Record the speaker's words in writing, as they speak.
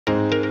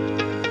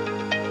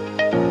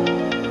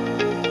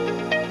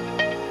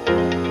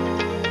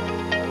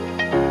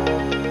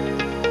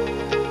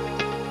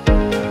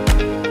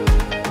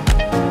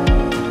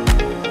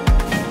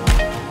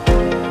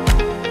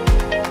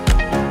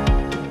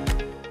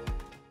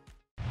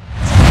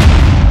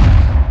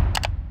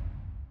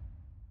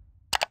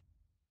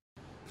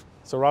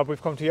So Rob,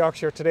 we've come to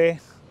Yorkshire today,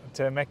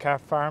 to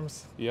Metcalfe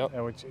Farms, Yep.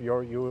 which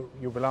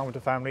you belong with the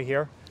family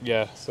here.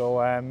 Yeah.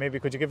 So maybe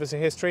could you give us a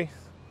history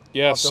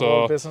Yeah, of the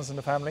whole business and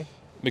the family?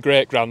 my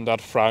great granddad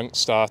Frank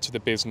started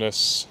the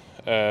business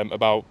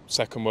about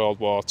Second World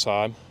War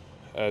time,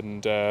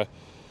 and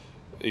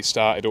he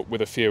started up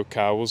with a few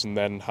cows and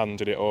then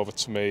handed it over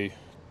to me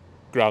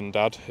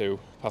granddad,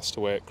 who passed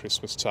away at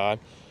Christmas time.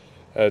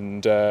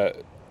 And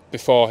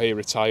before he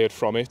retired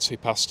from it, he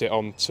passed it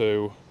on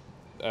to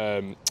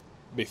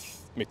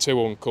my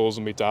two uncles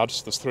and my dad.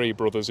 So there's three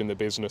brothers in the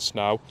business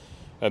now,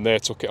 and they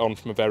took it on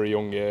from a very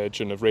young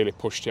age and have really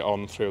pushed it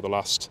on through the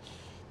last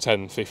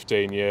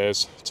 10-15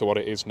 years to what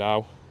it is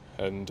now.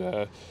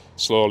 And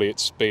slowly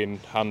it's been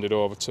handed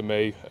over to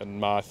me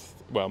and my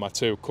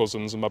two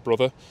cousins and my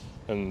brother,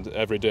 and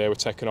every day we're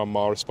taking on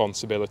more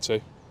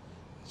responsibility.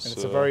 And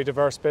it's a very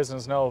diverse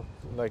business now,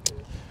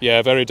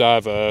 Yeah, very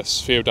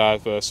diverse, few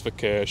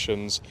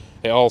diversifications.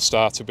 It all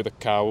started with the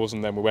cows,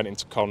 and then we went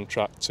into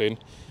contracting,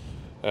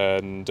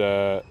 and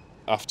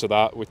after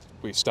that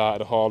we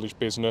started a haulage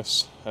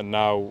business, and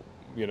now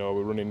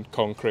we're running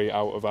concrete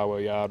out of our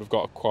yard. We've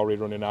got a quarry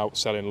running out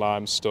selling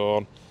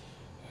limestone,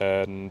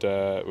 and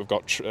we've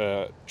got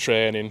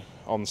training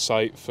on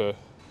site for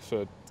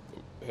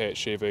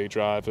HGV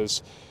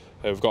drivers.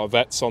 We've got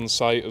vets on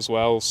site as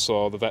well,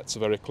 so the vets are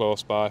very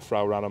close by for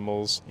our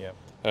animals. Yep.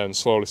 And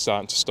slowly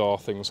starting to store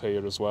things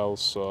here as well,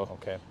 so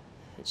okay.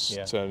 It's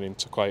turning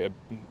into quite a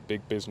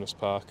big business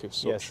park as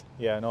such. Yes,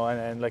 yeah, no,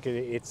 and like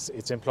it's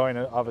employing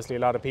obviously a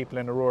lot of people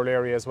in the rural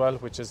area as well,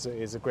 which is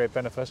a great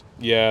benefit.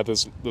 Yeah,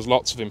 there's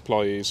lots of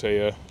employees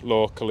here,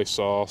 locally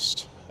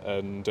sourced,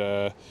 and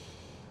a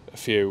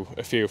few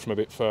from a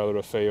bit further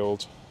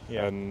afield.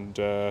 Yeah. And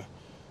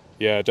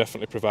yeah,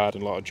 definitely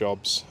providing a lot of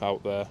jobs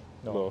out there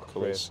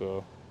locally. Great.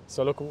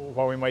 So look,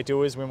 what we might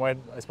do is I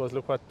suppose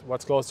look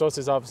what's close to us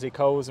is obviously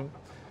cows, and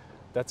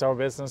that's our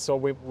business. So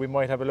we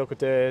might have a look at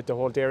the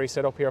whole dairy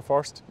setup here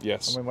first.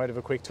 Yes. And we might have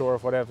a quick tour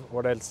of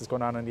what else is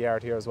going on in the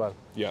yard here as well.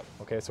 Yeah.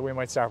 Okay, so we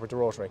might start with the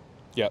Rotary.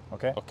 Yeah.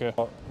 Okay. Okay.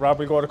 Rob,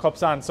 we'll go to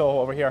cups on. So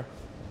over here.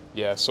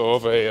 Yeah. So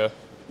over here,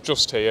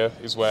 just here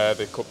is where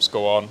the cups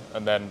go on,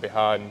 and then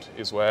behind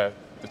is where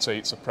the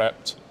teats are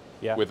prepped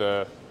with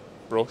a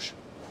brush.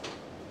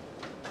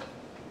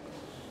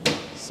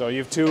 So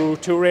you have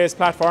two raised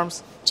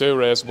platforms? Two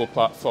raisable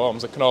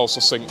platforms. They can also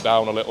sink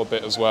down a little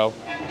bit as well,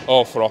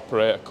 all for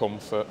operator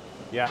comfort.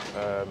 Yeah.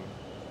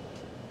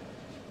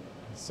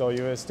 So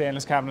you have a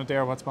stainless cabinet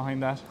there. What's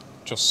behind that?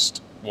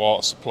 Just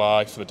water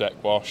supply for the deck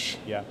wash.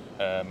 Yeah.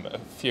 A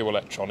few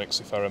electronics,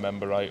 if I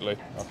remember rightly.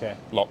 Okay.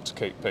 Lock to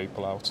keep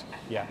people out.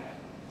 Yeah.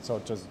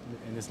 So just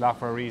in this lock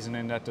for a reason,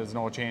 in that there's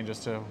no changes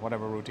to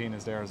whatever routine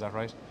is there. Is that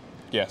right?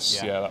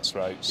 Yes. Yeah, that's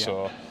right. Yeah.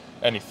 So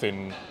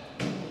anything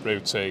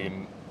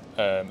routine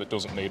that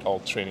doesn't need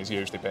altering is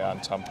usually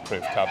behind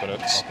tamper-proof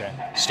cabinets. Okay.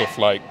 Stuff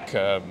like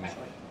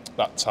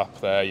that tap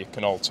there, you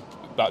can alter.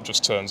 That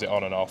just turns it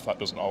on and off. That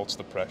doesn't alter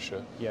the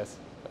pressure. Yes.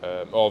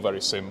 All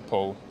very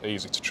simple,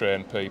 easy to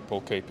train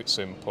people. Keep it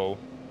simple,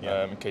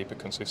 and keep it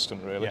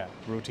consistent. Really. Yeah.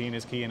 Routine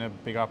is key in a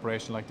big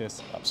operation like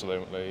this.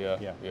 Absolutely.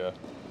 Yeah.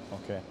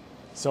 Okay.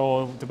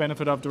 So the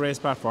benefit of the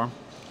raised platform.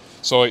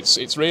 So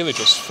it's really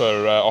just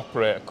for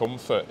operator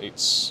comfort.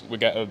 We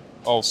get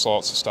all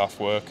sorts of staff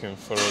working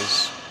for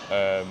us.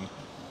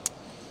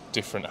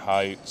 Different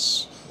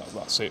heights.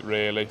 That's it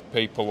really.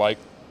 People like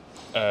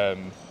they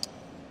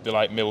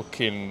like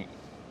milking,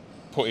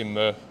 putting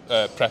the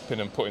prepping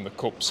and putting the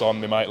cups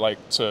on. They might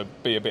like to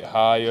be a bit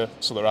higher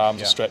so their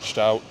arms are stretched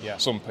out. Yeah.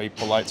 Some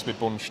people like to be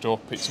bunched up.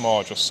 It's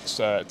more just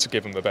to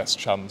give them the best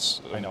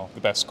chance,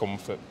 the best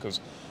comfort, because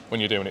when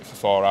you're doing it for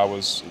 4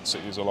 hours, it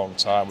is a long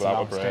time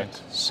without a break.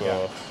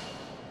 So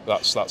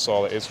that's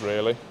all it is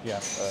really. Yeah.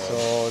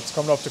 So it's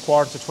coming up to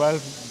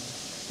 11:45.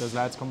 There's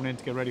lads coming in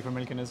to get ready for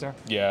milking, is there?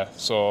 Yeah,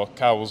 so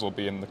cows will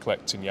be in the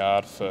collecting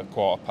yard for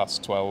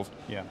 12:15.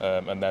 Yeah.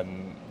 And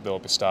then they'll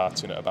be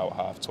starting at about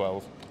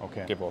 12:30.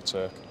 Okay. Give or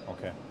take.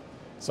 Okay.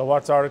 So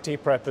what sort of tea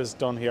prep is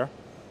done here?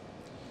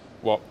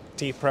 What?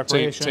 Tea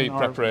preparation? Tea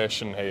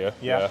preparation here.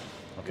 Yeah.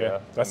 Okay. Yeah.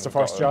 That's the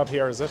first job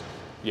here, is it?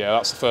 Yeah,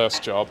 that's the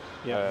first job.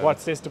 Yeah.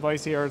 What's this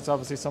device here? It's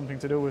obviously something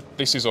to do with...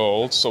 This is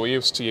old, so we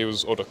used to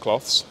use udder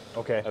cloths.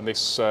 Okay. And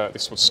this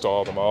would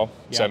store them all.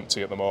 It's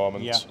empty at the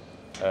moment. Yeah.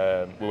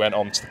 We went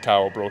on to the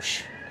cow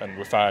brush, and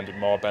we're finding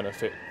more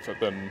benefit for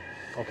them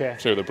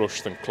through the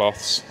brush than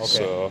cloths. Okay.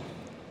 So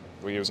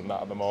we're using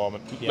that at the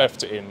moment. Yeah.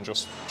 Left it in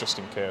just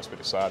in case we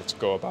decided to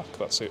go back.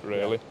 That's it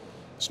really.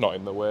 Yeah. It's not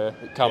in the way.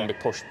 It can be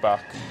pushed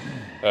back.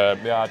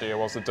 The idea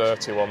was the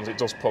dirty ones, it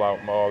does pull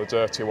out more. The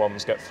dirty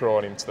ones get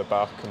thrown into the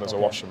back, and there's a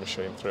washing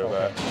machine through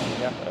there.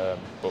 Yeah.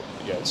 But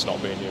yeah, it's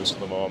not being used at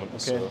the moment.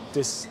 Okay. So.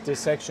 This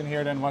section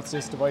here then, what's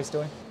this device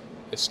doing?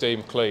 A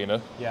steam cleaner,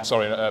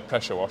 sorry, a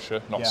pressure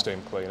washer, not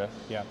steam cleaner.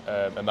 Yeah.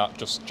 And that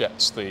just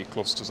jets the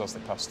clusters as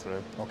they pass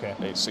through. Okay.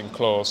 It's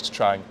enclosed to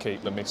try and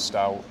keep the mist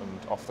out and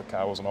off the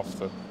cows and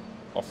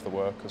off the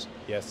workers.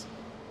 Yes.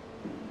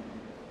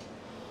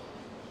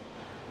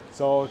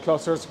 So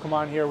clusters come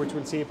on here, which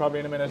we'll see probably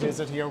in a minute. Is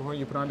it here where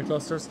you put on the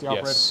clusters? The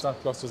operator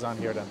clusters on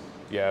here then?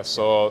 Yeah,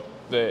 so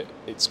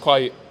it's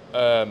quite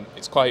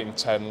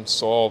intense.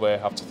 So all they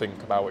have to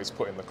think about is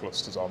putting the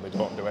clusters on. They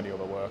don't do any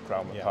other work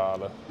around the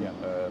parlour. Yeah.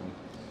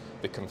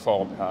 They can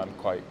fall behind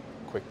quite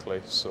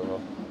quickly, so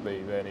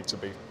they need to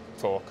be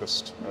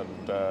focused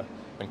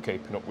and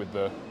keeping up with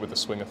the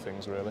swing of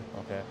things, really.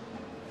 Okay.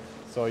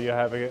 So you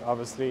have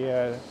obviously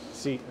a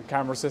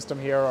camera system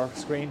here or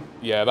screen?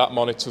 Yeah, that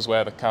monitors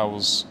where the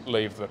cows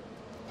leave the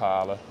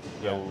parlour.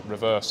 They'll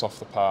reverse off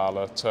the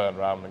parlour, turn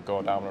around and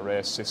go down a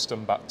race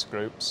system back to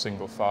groups,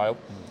 single file.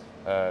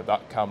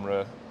 That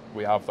camera,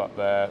 we have that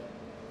there.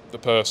 The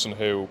person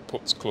who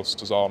puts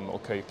clusters on will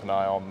keep an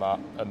eye on that,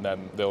 and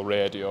then they'll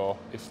radio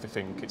if they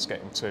think it's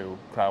getting too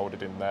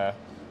crowded in there,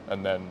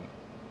 and then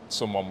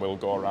someone will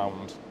go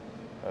around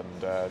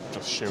and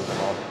just shoot them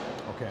on.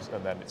 Okay.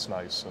 And then it's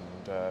nice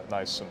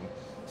and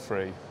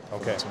free for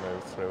them to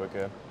move through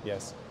again.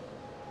 Yes.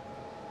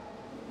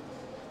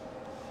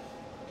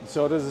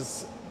 So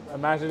does a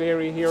matted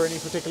area here any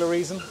particular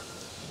reason?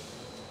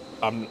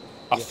 I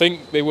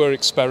think they were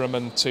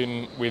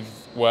experimenting with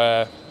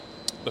where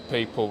the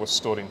people were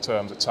stood in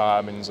terms of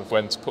timings of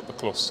when to put the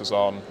clusters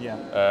on,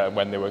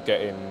 when they were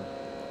getting,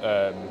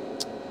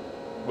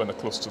 when the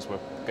clusters were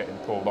getting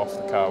pulled off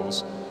the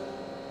cows.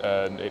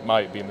 And it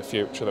might be in the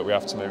future that we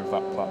have to move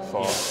that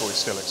platform, but we're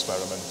still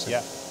experimenting.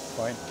 Yeah,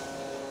 fine.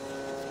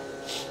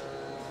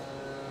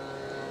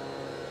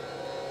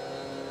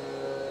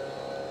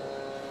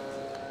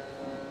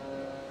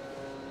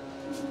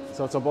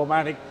 So it's a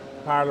Bowmatic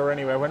parlour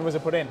anyway. When was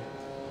it put in?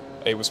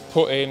 It was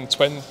put in,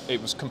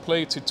 it was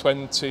completed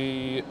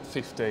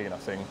 2015, I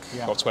think,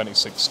 or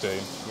 2016.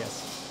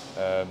 Yes.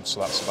 So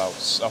that's about,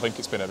 I think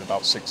it's been in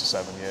about 6 or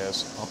 7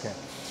 years. Okay.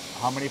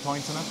 How many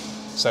points in it?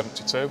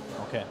 72.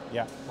 Okay,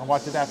 yeah. And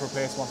what did that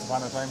replace once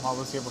upon a time? How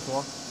was here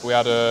before? We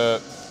had a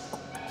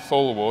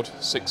full wood,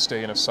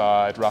 16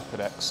 aside,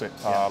 rapid exit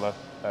parlour.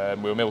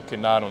 We were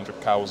milking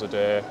 900 cows a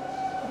day,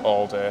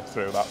 all day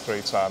through that,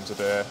 3 times a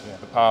day. Yeah.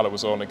 The parlour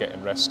was only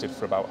getting rested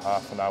for about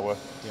half an hour.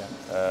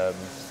 Yeah.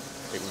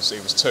 It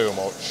was too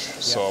much,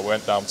 so I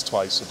went down to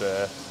twice a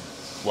day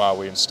while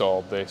we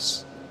installed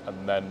this,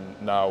 and then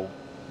now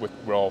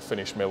we're all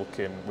finished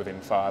milking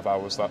within 5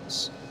 hours.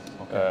 That's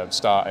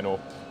starting up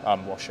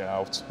and washing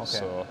out. Okay.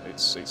 So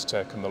it's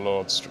taken the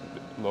load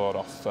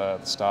off the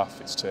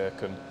staff. It's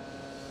taken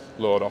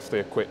load off the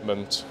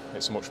equipment.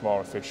 It's much more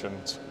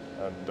efficient,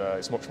 and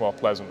it's much more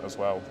pleasant as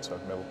well to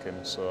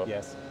milking. So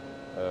yes,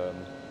 yeah,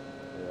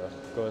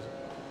 good.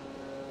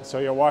 So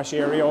your wash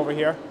area over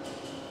here.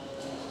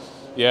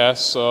 Yeah,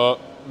 so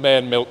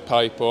main milk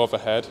pipe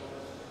overhead.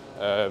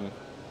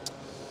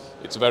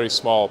 It's a very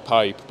small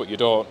pipe, but you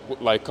don't,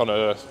 like on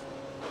a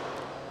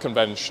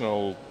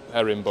conventional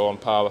herringbone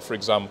parlour, for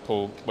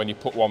example, when you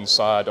put one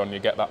side on, you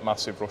get that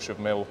massive rush of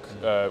milk.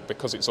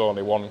 Because it's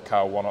only one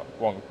cow on,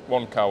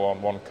 one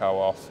cow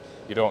off,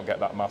 you don't get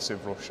that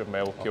massive rush of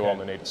milk. Okay. You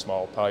only need a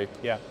small pipe.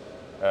 Yeah.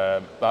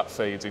 That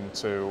feeds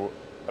into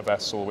a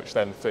vessel, which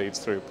then feeds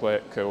through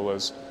plate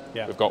coolers.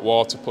 Yeah. We've got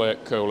water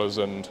plate coolers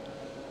and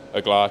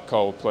a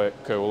glycol plate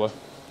cooler,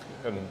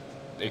 and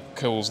it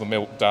cools the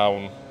milk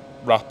down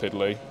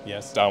rapidly,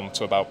 down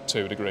to about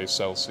 2 degrees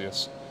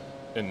Celsius,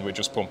 and we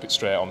just pump it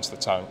straight onto the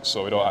tank,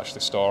 so we don't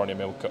actually store any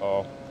milk at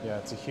all. Yeah,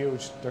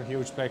 they're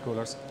huge plate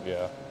coolers.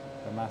 Yeah.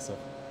 They're massive.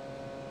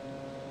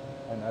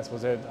 And I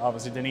suppose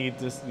obviously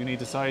you need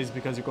the size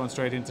because you're going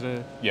straight into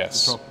the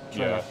truck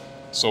trailer. Yeah.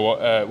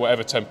 So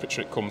whatever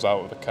temperature it comes out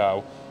of the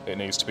cow, it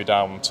needs to be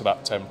down to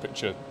that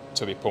temperature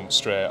to be pumped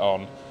straight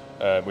on.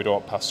 We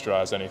don't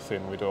pasteurise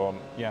anything. We don't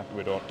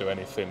do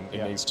anything.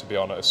 It needs to be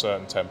on at a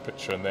certain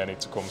temperature, and they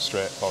need to come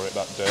straight for it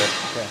that day.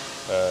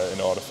 Okay.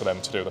 In order for them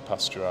to do the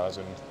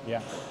pasteurising.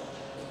 Yeah.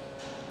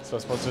 So I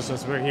suppose just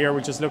as we're here,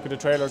 we just look at the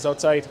trailers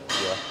outside.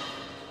 Yeah.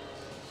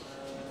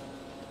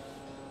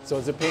 So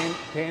is it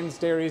Payne's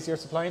Dairies you're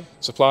supplying?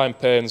 Supplying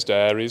Payne's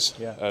Dairies.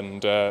 Yeah.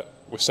 And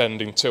we're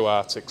sending 2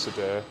 arctics a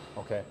day.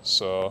 Okay.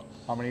 So.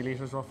 How many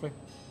litres roughly?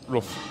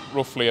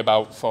 Roughly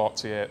about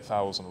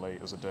 48,000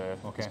 litres a day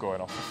is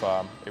going off the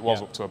farm. It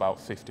was up to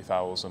about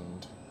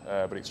 50,000,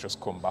 but it's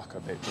just come back a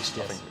bit, I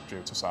think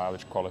due to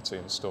silage quality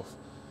and stuff.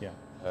 Yeah.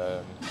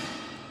 But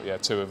yeah,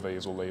 2 of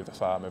these will leave the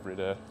farm every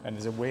day. And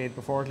is it weighed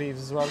before it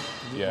leaves as well?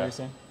 Yeah.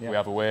 We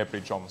have a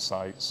weighbridge on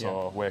site,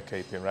 so we're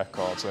keeping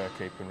records, they're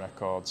keeping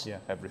records. Yeah.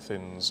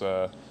 Everything's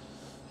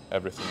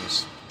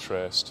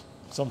traced.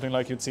 Something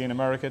like you'd see in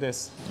America,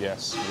 this?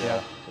 Yes.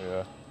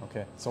 Yeah.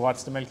 Okay. So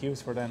what's the milk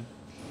used for then?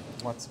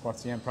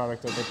 What's the end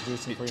product that they're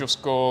producing for you? It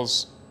just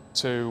goes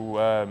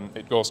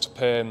to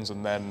Payne's,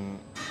 and then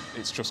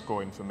it's just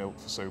going for milk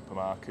for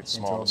supermarkets,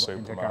 smaller supermarkets.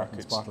 Into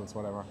cartons, bottles,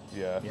 whatever.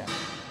 Yeah.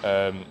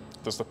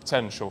 There's the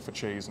potential for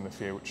cheese in the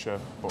future,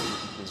 but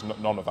there's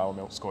none of our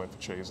milk's going for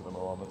cheese at the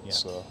moment. Yeah.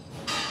 So.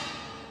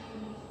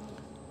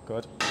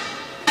 Good.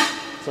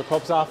 So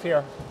cups off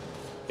here?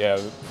 Yeah,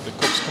 the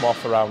cups come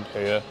off around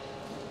here,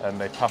 and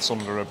they pass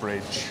under a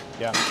bridge.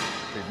 Yeah.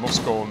 They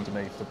must go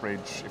underneath the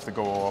bridge. If they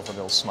go over,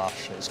 they'll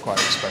smash. It's quite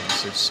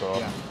expensive,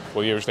 so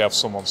we'll usually have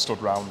someone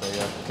stood round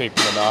here,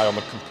 keeping an eye on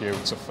the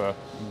computer for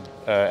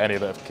any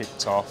that have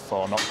kicked off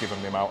or not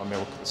given the amount of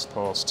milk they're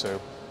supposed to.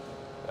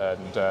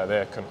 and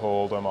they can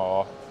hold them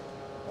or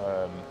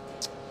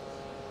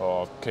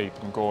keep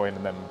them going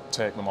and then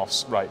take them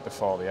off right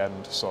before the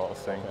end, sort of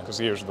thing. Because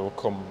usually they'll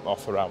come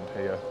off around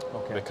here.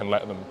 They can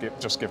let them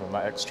just give them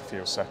that extra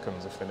few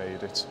seconds if they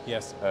need it.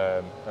 Yes.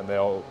 And they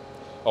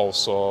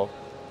also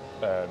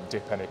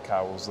dip any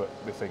cows that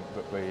they think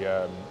that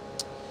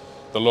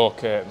the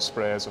locate and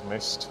sprays have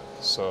missed.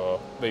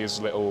 So these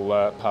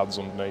little pads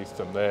underneath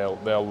them,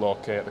 they'll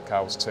locate the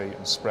cow's teat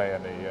and spray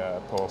any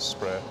post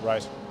spray.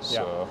 Right.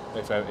 So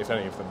if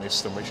any of them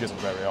miss them, which isn't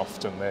very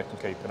often, they can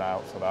keep an eye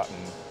out for that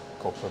and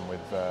cup them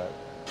with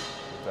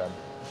them.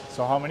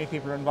 So how many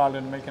people are involved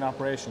in the milking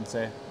operation,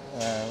 say?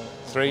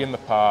 3 in the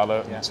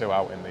parlour and 2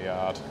 out in the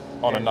yard.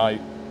 On a night,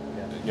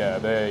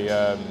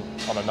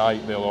 on a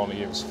night they'll only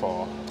use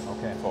 4.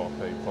 Okay. 4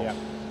 people. Yeah.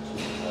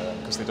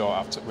 Because they don't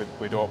have to.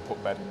 We don't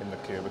put bedding in the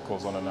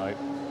cubicles on a night.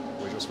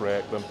 We just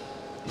rake them.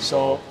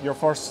 So you'll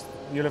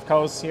have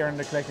cows here in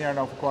the collecting yard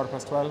now for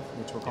 12:15,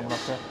 which we're coming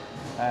up to.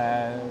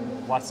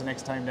 What's the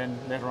next time then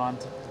later on?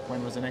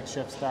 When was the next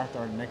shift start,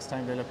 or the next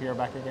time they'll appear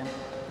back again,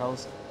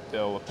 cows?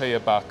 They'll appear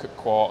back at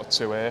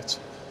 7:45,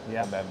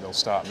 and then they'll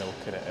start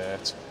milking at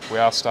 8. We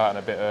are starting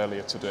a bit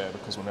earlier today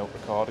because we're milk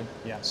recording.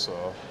 Yeah.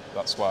 So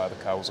that's why the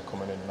cows are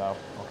coming in now.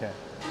 Okay.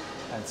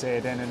 And say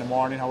then in the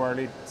morning, how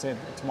early? Say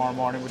tomorrow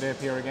morning would they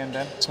appear again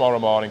then? Tomorrow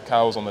morning,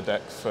 cows on the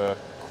deck for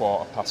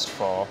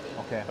 4:15.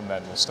 Okay. And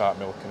then we'll start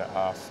milking at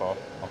 4:30.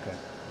 Okay.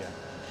 Yeah.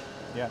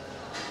 Yeah.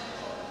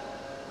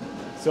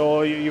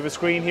 So you have a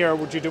screen here.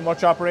 Would you do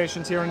much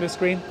operations here on this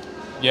screen?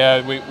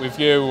 Yeah, we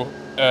view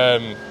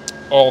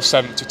all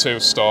 72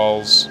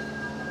 stalls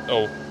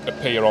will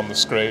appear on the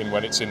screen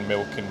when it's in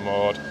milking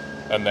mode,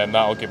 and then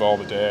that'll give all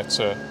the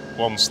data.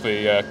 Once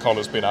the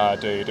collar's been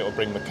ID'd, it'll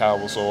bring the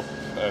cows up,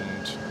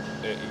 and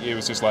it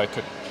uses like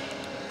a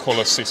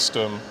colour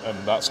system,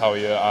 and that's how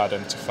you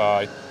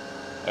identify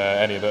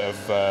any that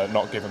have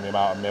not given the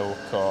amount of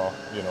milk, or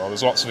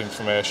there's lots of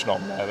information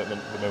on there that the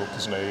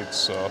milkers need.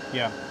 So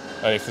yeah.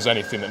 And if there's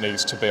anything that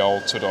needs to be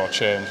altered or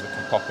changed, they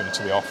can pop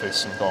into the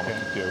office and go on the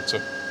computer,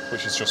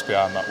 which is just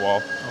behind that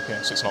wall. Okay.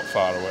 So it's not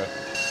far away.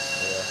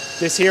 Yeah.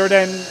 This here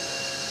then?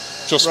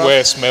 Just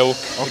waste milk.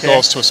 It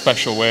goes to a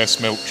special waste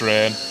milk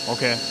drain.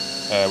 Okay.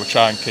 We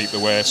try and keep the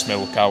waste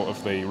milk out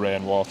of the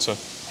rainwater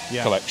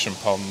collection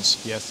ponds.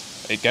 Yes.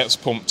 It gets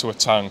pumped to a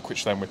tank,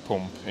 which then we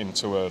pump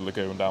into a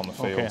lagoon down the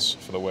fields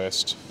for the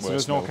waste. So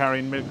there's no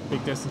carrying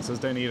big distances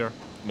then either?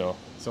 No.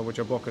 So with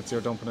your buckets,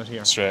 you're dumping it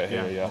here? Straight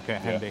here, yeah. Okay,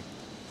 handy.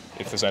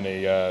 If there's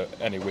any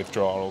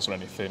withdrawals or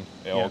anything,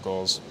 it all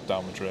goes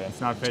down the drain. It's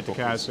not fed to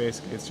cars,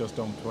 basically. It's just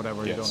dumped,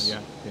 whatever you're doing.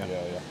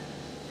 Yeah.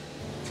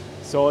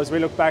 So as we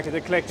look back at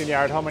the collecting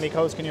yard, how many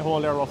cows can you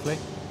hold there roughly?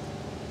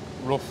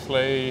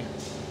 Roughly,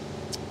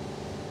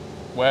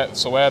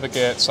 where the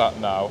gate's at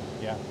now,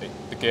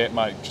 the gate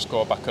might just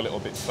go back a little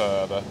bit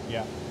further.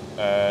 Yeah.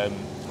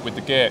 With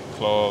the gate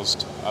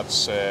closed, I'd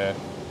say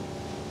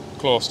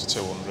close to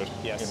 200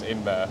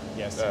 in there.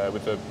 Yes.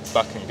 With the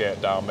backing gate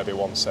down, maybe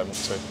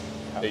 170.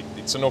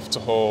 It's enough to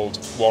hold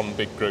one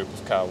big group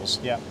of cows.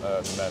 Yeah.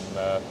 And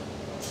then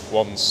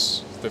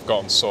once they've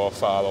gotten so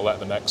far, they'll let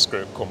the next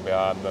group come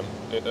behind them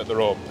at their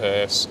own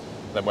pace.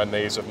 Then when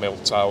these have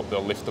milked out,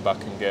 they'll lift the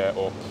backing gate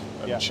up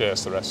and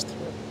chase the rest.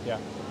 Yeah.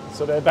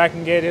 So the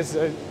backing gate is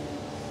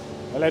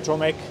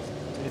electromech.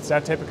 It's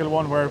that typical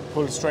one where it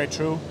pulls straight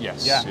through.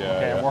 Yes. Yeah.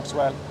 Okay. It works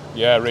well.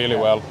 Yeah, really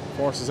well.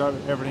 Forces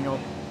everything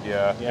up.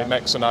 Yeah. It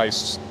makes a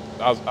nice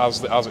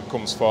as it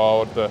comes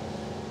forward.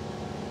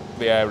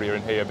 The area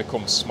in here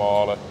becomes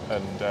smaller,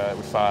 and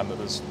we find that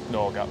there's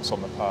no gaps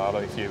on the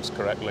parlour if used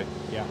correctly.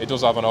 Yeah. It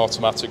does have an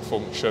automatic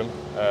function.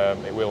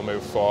 It will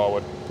move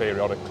forward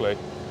periodically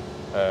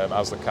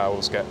as the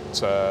cows get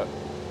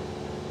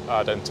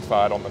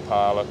identified on the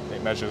parlour.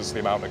 It measures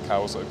the amount of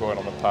cows that are going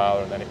on the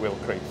parlour, and then it will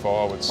creep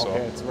forward. So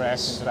it's a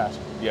reaction to that.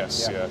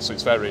 Yes, yeah. So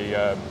it's very,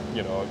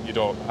 you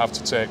don't have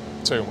to take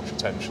too much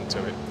attention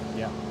to it.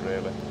 Yeah.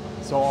 Really.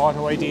 So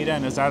auto ID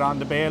then, is that on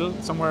the bale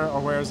somewhere,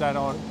 or where is that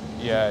on?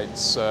 Yeah,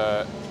 it's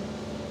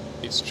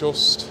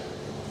just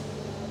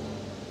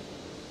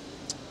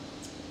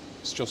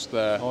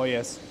there. Oh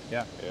yes,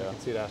 yeah. I can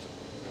see that.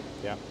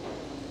 Yeah.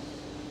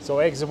 So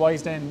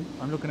exit-wise then,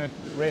 I'm looking at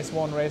race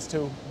 1, race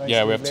 2.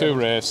 Yeah, we have 2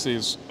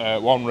 races.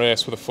 One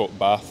race with a foot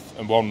bath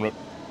and one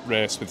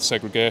race with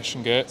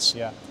segregation gates.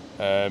 Yeah.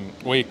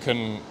 We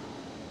can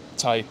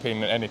type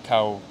in any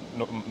cow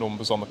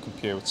numbers on the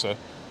computer,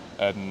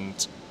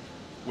 and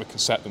we can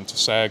set them to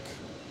seg.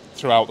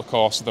 Throughout the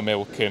course of the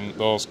milking,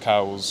 those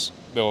cows,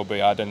 they'll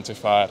be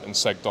identified and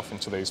segged off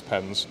into these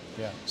pens.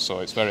 Yeah. So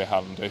it's very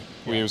handy.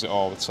 We use it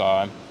all the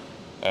time.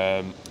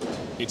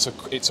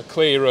 It's a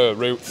clearer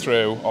route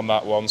through on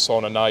that one. So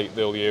on a night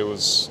they'll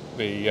use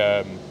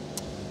the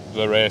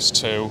race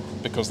 2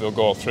 because they'll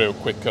go through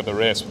quicker. The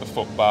race with the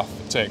foot bath,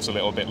 it takes a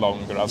little bit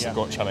longer as they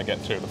go trying to get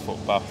through the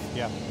foot bath.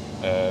 Yeah.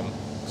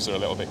 Because they're a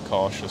little bit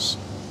cautious.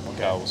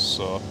 Cows,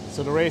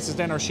 so the races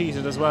then are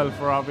sheeted as well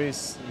for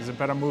obvious. Is it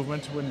better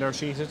movement when they're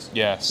sheeted?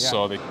 Yes,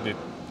 so they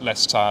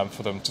less time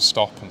for them to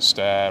stop and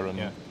stare, and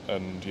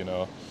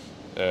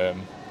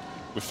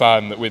we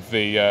find that with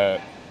the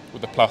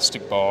with the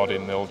plastic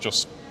boarding, you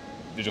just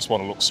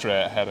want to look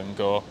straight ahead and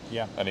go.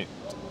 Yeah. And it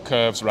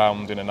curves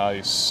round in a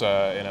nice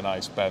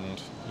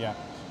bend. Yeah.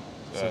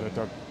 So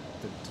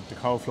the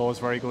cow flow is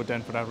very good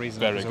then for that reason.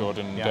 Very good,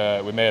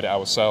 and we made it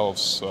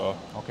ourselves. So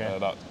okay.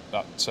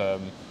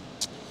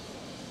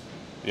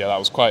 That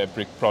was quite a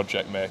big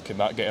project making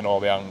that, getting all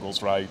the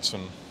angles right,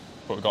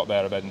 but we got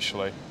there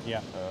eventually.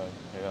 Yeah.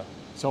 Yeah.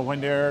 So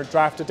when they're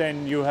drafted,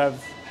 then you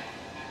have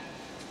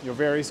your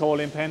various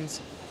holding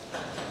pens.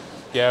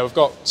 Yeah, we've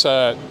got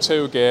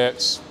 2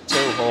 gates, 2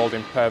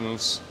 holding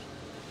pens.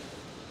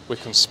 We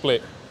can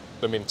split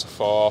them into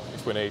 4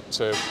 if we need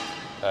to,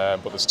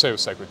 but there's 2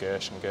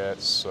 segregation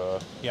gates. So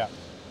yeah,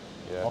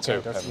 okay,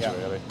 2 pens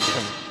really.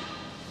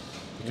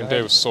 You can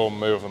do some,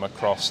 move them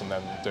across, and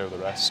then do the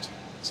rest.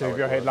 So you have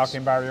your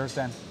head-locking barriers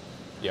then?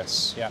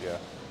 Yes. Yeah.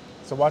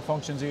 So what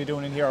functions are you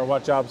doing in here, or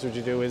what jobs would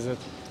you do? Is it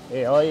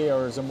AI,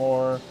 or is it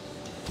more?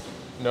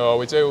 No,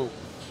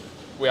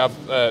 we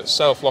have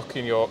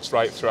self-locking yokes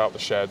right throughout the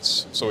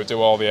sheds, so we do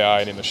all the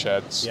iron in the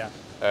sheds. Yeah.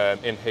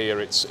 In here,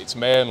 it's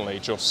mainly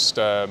just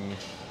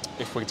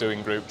if we're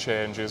doing group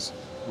changes,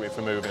 if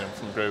we're moving them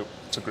from group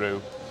to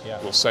group,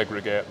 we'll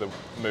segregate the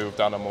moved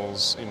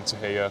animals into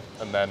here,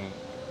 and then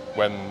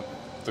when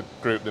the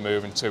group they're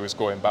moving to is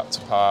going back to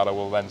parlour,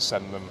 we'll then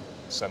send them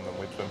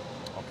with them.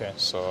 Okay.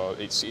 So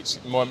it's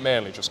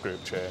mainly just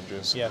group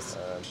changes. Yes.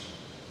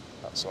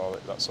 That's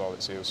all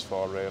it's used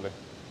for really.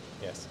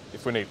 Yes.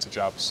 If we need to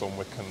jab some,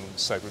 we can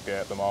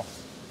segregate them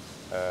off.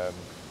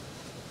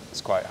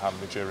 It's quite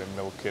handy during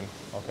milking.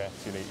 Okay.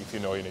 If you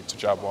know you need to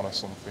jab one or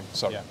something.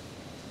 So. Yeah.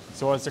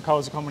 So as the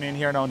cows are coming in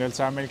here now and they'll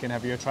start milking,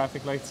 have you a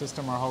traffic light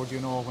system, or how do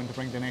you know when to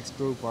bring the next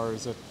group, or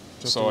is it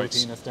just the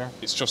routine that's there?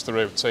 It's just the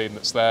routine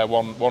that's there,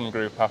 one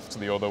group after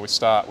the other. We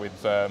start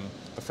with the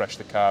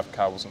freshly calved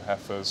cows and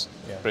heifers,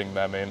 bring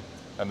them in,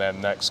 and then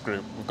next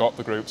group, we've got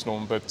the groups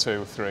numbered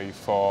 2, 3,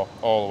 4,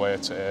 all the way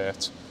to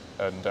 8,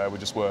 and we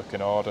just work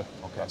in order.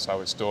 Okay. That's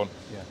how it's done.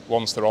 Yeah.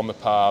 Once they're on the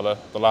parlour,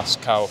 the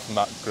last cow from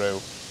that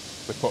group,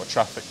 we put a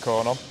traffic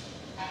cone on,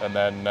 and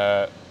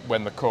then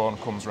when the cone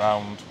comes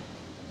round,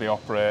 the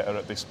operator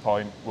at this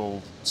point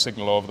will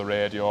signal over the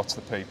radio to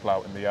the people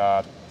out in the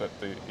yard that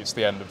it's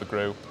the end of the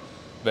group.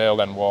 They'll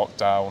then walk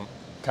down,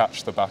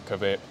 catch the back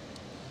of it,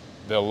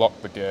 they'll lock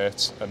the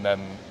gate, and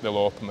then they'll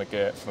open the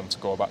gate for them to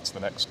go back to the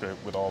next group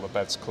with all the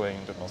beds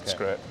cleaned and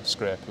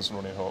scrapers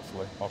running,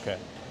 hopefully. Okay.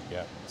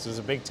 Yeah. So there's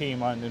a big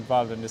team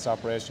involved in this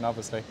operation,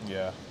 obviously.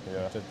 Yeah.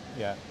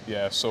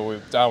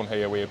 So down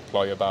here we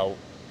employ about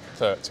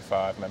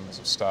 35 members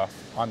of staff.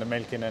 On the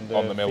milking and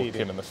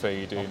the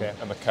feeding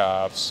and the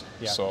calves.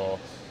 Yeah. So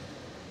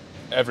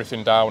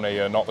everything down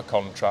here, not the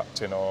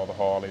contracting or the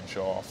haulage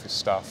or office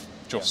staff,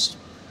 just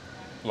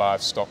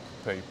livestock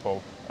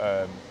people.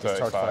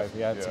 35.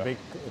 Yeah,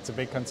 it's a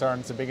big concern.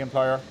 It's a big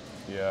employer.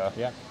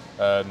 Yeah.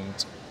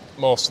 And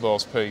most of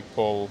those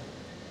people,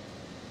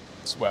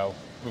 well,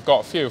 we've got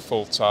a few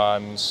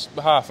full-times,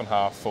 half and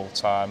half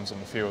full-times,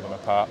 and a few of them are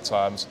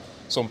part-times.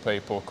 Some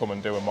people come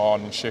and do a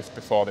morning shift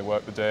before they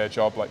work the day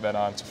job, like they're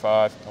 9 to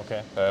 5.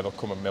 Okay. They'll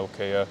come and milk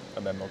here,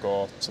 and then they'll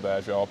go to their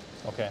job.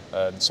 Okay.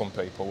 And some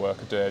people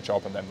work a day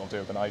job, and then they'll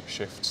do the night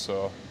shift.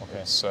 So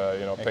it's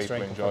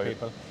people enjoy it.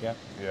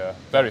 Yeah.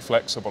 Very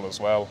flexible as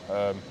well.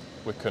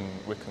 We can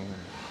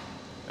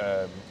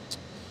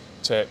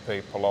take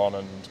people on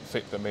and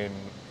fit them in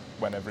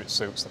whenever it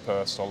suits the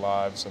personal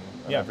lives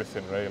and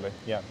everything really.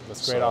 Yeah,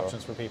 there's great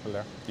options for people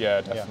there.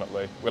 Yeah,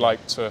 definitely. We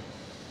like to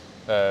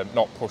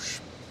not push.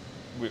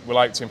 We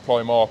like to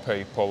employ more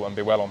people and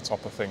be well on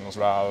top of things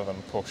rather than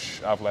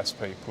have less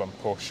people and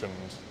push and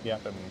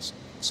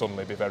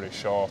suddenly be very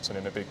short and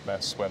in a big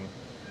mess when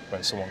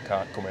someone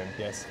can't come in.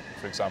 Yes.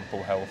 For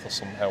example, health or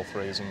some health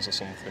reasons or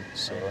something.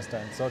 So. I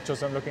understand. So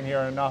just I'm looking here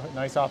in a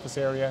nice office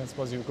area. I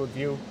suppose you have a good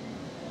view.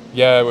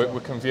 Yeah, we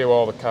can view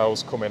all the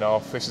cows coming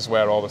off. This is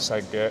where all the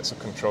seg gates are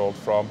controlled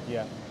from.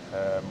 Yeah.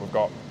 We've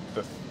got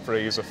the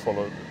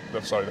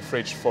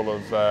fridge full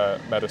of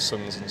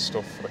medicines and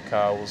stuff for the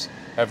cows.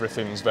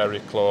 Everything's very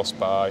close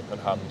by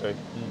and handy.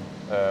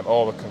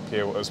 All the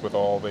computers with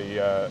all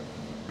the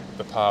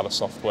parlour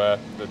software,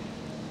 the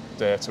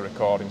data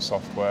recording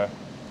software.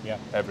 Yeah.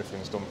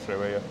 Everything's done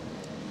through here.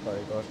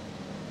 Very good.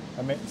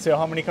 So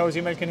how many cows are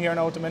you milking here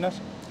now at the minute?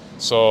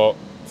 So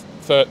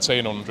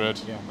 1,300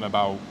 and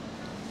about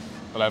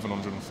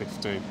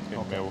 1,150 in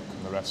milk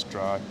and the rest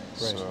dry.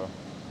 Great. So